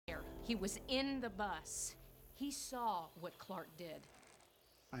He was in the bus. He saw what Clark did.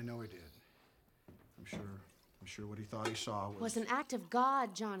 I know he did. I'm sure what he thought he saw Was an act of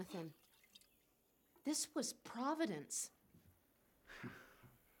God, Jonathan. This was providence.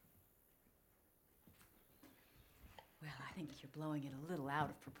 Well, I think you're blowing it a little out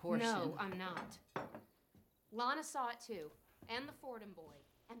of proportion. No, I'm not. Lana saw it too, and the Fordham boy.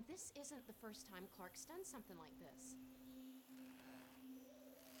 And this isn't the first time Clark's done something like this.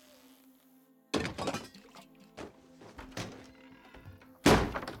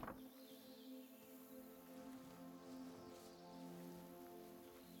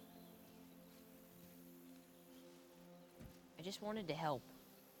 I just wanted to help.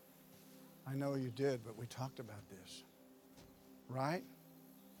 I know you did, but we talked about this. Right?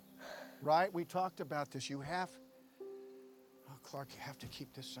 Right? We talked about this. You have... Oh, Clark, you have to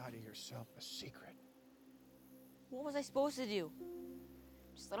keep this side of yourself a secret. What was I supposed to do?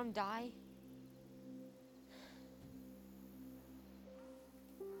 Just let him die?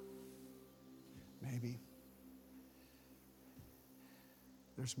 Maybe.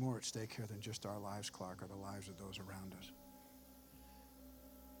 There's more at stake here than just our lives, Clark, or the lives of those around us.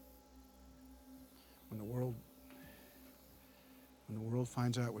 When the world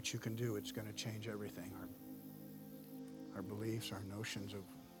finds out what you can do, it's going to change everything. Our beliefs, our notions of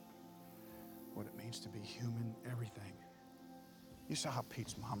what it means to be human, everything. You saw how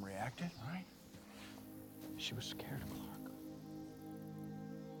Pete's mom reacted, right? She was scared of Clark.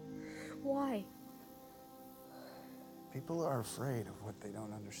 Why? People are afraid of what they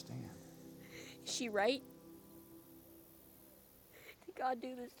don't understand. Is she right? Did God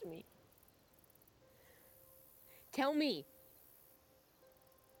do this to me? Tell me.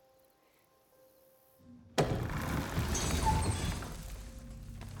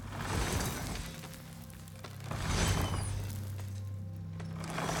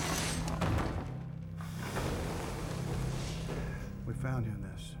 We found you in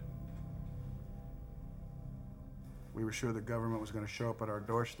this. We were sure the government was going to show up at our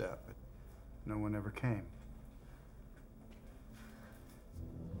doorstep, but no one ever came.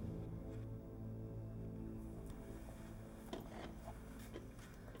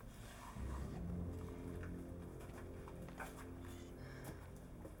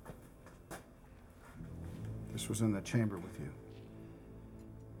 This was in the chamber with you.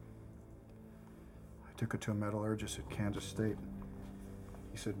 I took it to a metallurgist at Kansas State.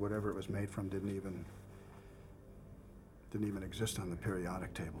 He said whatever it was made from didn't even exist on the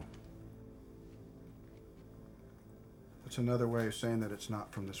periodic table. That's another way of saying that it's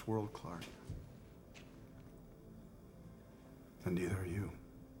not from this world, Clark. And neither are you.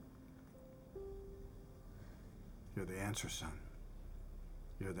 You're the answer, son.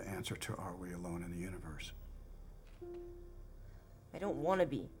 You're the answer to are we alone in the universe? I don't want to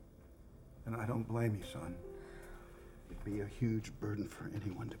be. And I don't blame you, son. It'd be a huge burden for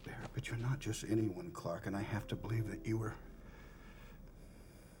anyone to bear. But you're not just anyone, Clark, and I have to believe that you were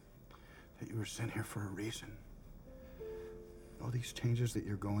sent here for a reason. All these changes that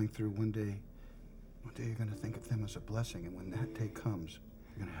you're going through, one day you're gonna think of them as a blessing, and when that day comes,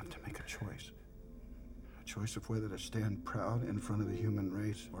 you're gonna have to make a choice. A choice of whether to stand proud in front of the human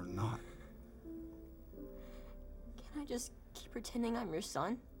race or not. Can I just keep pretending I'm your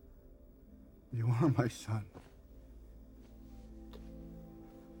son? You are my son.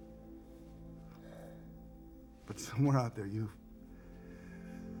 But somewhere out there, you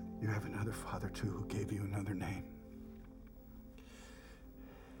have another father, too, who gave you another name.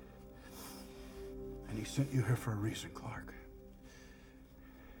 And he sent you here for a reason, Clark.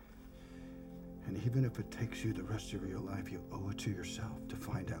 And even if it takes you the rest of your life, you owe it to yourself to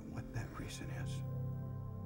find out what that reason is.